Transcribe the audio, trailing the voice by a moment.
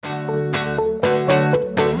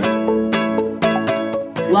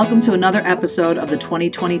Welcome to another episode of the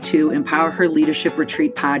 2022 Empower Her Leadership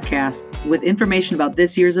Retreat podcast with information about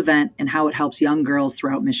this year's event and how it helps young girls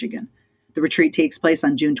throughout Michigan. The retreat takes place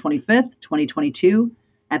on June 25th, 2022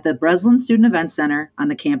 at the Breslin Student Event Center on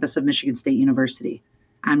the campus of Michigan State University.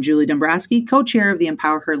 I'm Julie Dombrowski, co-chair of the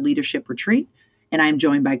Empower Her Leadership Retreat, and I'm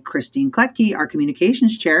joined by Christine Kletke, our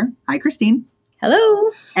communications chair. Hi, Christine. Hello.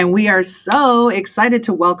 And we are so excited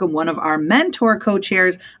to welcome one of our mentor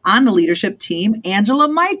co-chairs on the leadership team, Angela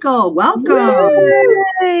Michael. Welcome.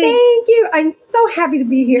 Yay. Thank you. I'm so happy to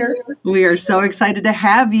be here. We are so excited to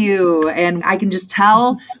have you. And I can just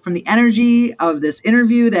tell from the energy of this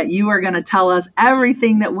interview that you are going to tell us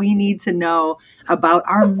everything that we need to know about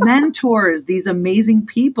our mentors, these amazing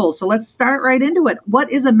people. So let's start right into it.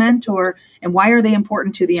 What is a mentor and why are they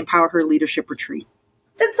important to the Empower Her Leadership Retreat?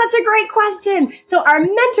 That's such a great question. So our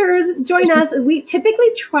mentors join us. We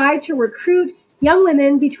typically try to recruit young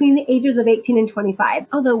women between the ages of 18 and 25,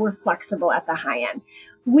 although we're flexible at the high end.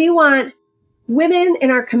 We want women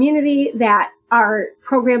in our community that our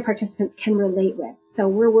program participants can relate with. So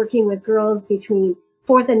we're working with girls between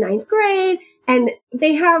 4th and 9th grade, and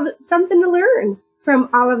they have something to learn from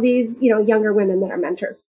all of these, younger women that are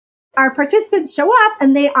mentors. Our participants show up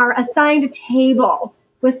and they are assigned a table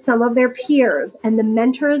with some of their peers, and the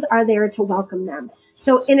mentors are there to welcome them.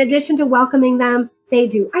 So in addition to welcoming them, they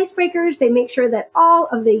do icebreakers. They make sure that all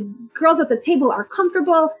of the girls at the table are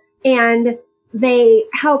comfortable, and they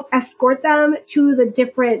help escort them to the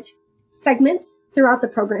different segments throughout the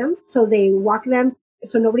program. So they walk them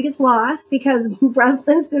so nobody gets lost, because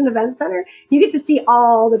Breslin Student Event Center, you get to see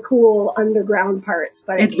all the cool underground parts.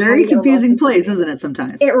 But it's a very confusing place, isn't it,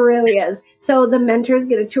 sometimes? It really is. So the mentors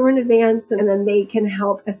get a tour in advance, and then they can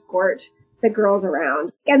help escort the girls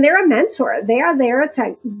around. And they're a mentor. They are there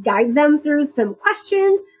to guide them through some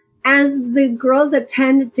questions. As the girls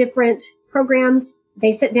attend different programs,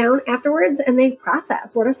 they sit down afterwards and they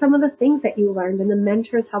process. What are some of the things that you learned? And the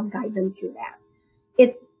mentors help guide them through that.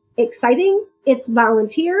 It's exciting. It's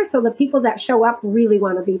volunteer. So the people that show up really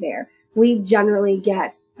want to be there. We generally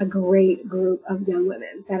get a great group of young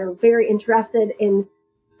women that are very interested in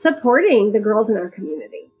supporting the girls in our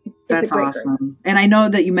community. That's awesome. Group. And I know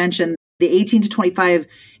that you mentioned the 18 to 25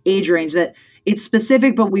 age range, that it's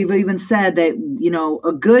specific, but we've even said that,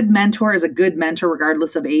 a good mentor is a good mentor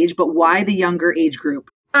regardless of age, but why the younger age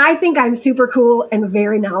group? I think I'm super cool and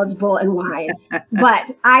very knowledgeable and wise,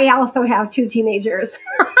 but I also have 2 teenagers.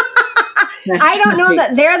 I don't know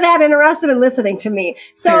that they're that interested in listening to me.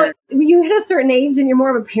 So you hit a certain age and you're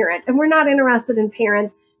more of a parent, and we're not interested in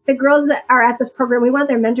parents. The girls that are at this program, we want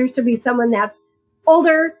their mentors to be someone that's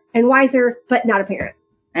older and wiser, but not a parent.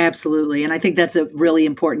 Absolutely. And I think that's a really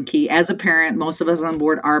important key. As a parent, most of us on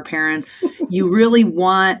board are parents. You really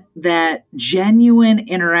want that genuine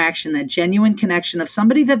interaction, that genuine connection of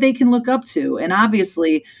somebody that they can look up to. And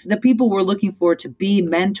obviously, the people we're looking for to be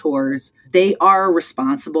mentors, they are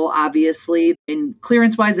responsible, obviously. And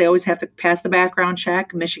clearance-wise, they always have to pass the background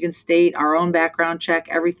check, Michigan State, our own background check,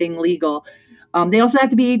 everything legal. They also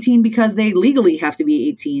have to be 18 because they legally have to be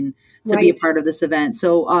 18 to be a part of this event.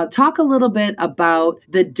 So talk a little bit about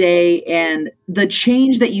the day and the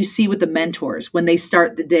change that you see with the mentors when they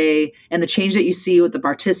start the day, and the change that you see with the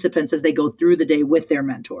participants as they go through the day with their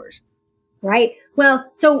mentors. Right. Well,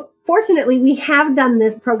 so fortunately, we have done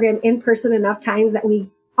this program in person enough times that we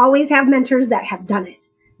always have mentors that have done it.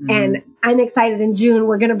 Mm-hmm. And I'm excited in June,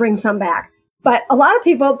 we're going to bring some back. But a lot of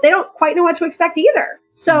people, they don't quite know what to expect either.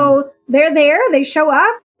 So they're there, they show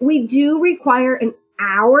up. We do require an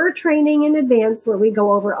hour training in advance where we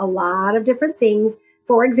go over a lot of different things.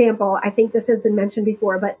 For example, I think this has been mentioned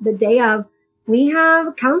before, but the day of, we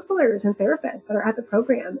have counselors and therapists that are at the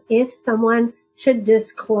program. If someone should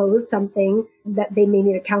disclose something that they may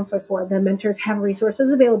need a counselor for, the mentors have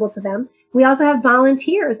resources available to them. We also have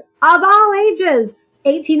volunteers of all ages,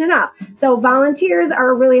 18 and up. So volunteers are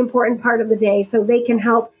a really important part of the day, so they can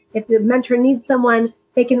help. If the mentor needs someone,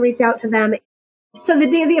 they can reach out to them. So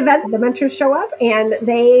the day of the event, the mentors show up and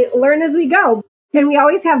they learn as we go. And we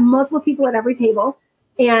always have multiple people at every table,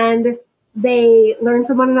 and they learn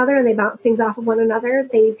from one another and they bounce things off of one another.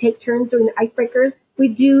 They take turns doing the icebreakers. We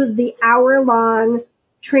do the hour-long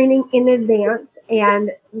training in advance,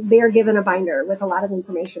 and they're given a binder with a lot of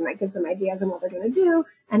information that gives them ideas on what they're going to do,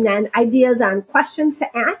 and then ideas on questions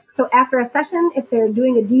to ask. So after a session, if they're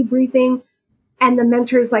doing a debriefing, and the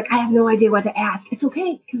mentor's like, I have no idea what to ask, it's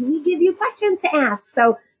okay, because we give you questions to ask.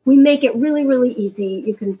 So we make it really, really easy.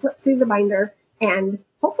 You can flip through the binder, and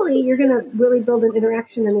hopefully you're going to really build an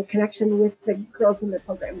interaction and a connection with the girls in the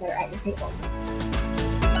program that are at your table.